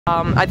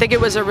I think it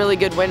was a really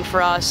good win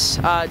for us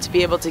to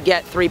be able to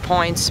get 3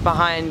 points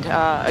behind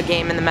a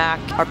game in the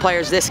MAAC. Our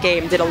players this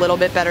game did a little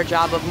bit better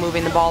job of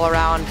moving the ball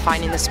around,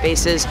 finding the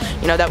spaces,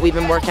 that we've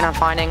been working on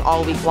finding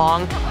all week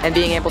long, and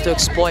being able to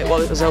exploit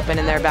what was open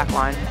in their back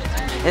line.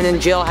 And then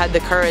Jill had the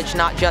courage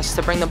not just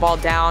to bring the ball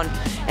down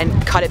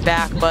and cut it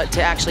back, but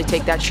to actually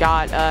take that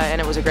shot,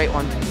 and it was a great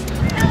one.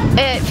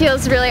 It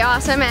feels really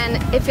awesome,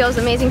 and it feels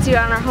amazing to do it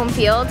on our home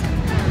field.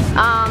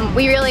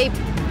 We really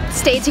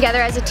stayed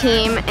together as a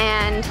team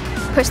and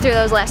pushed through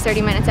those last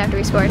 30 minutes after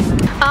we scored.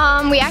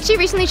 We actually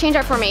recently changed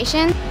our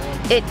formation.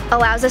 It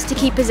allows us to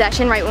keep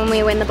possession right when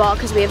we win the ball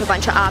because we have a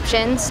bunch of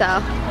options, so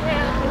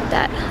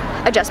that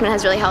adjustment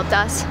has really helped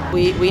us.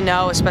 We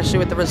know, especially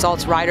with the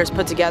results Riders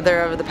put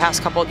together over the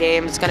past couple of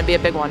games, it's going to be a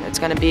big one. It's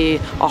going to be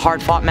a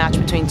hard-fought match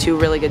between two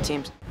really good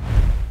teams.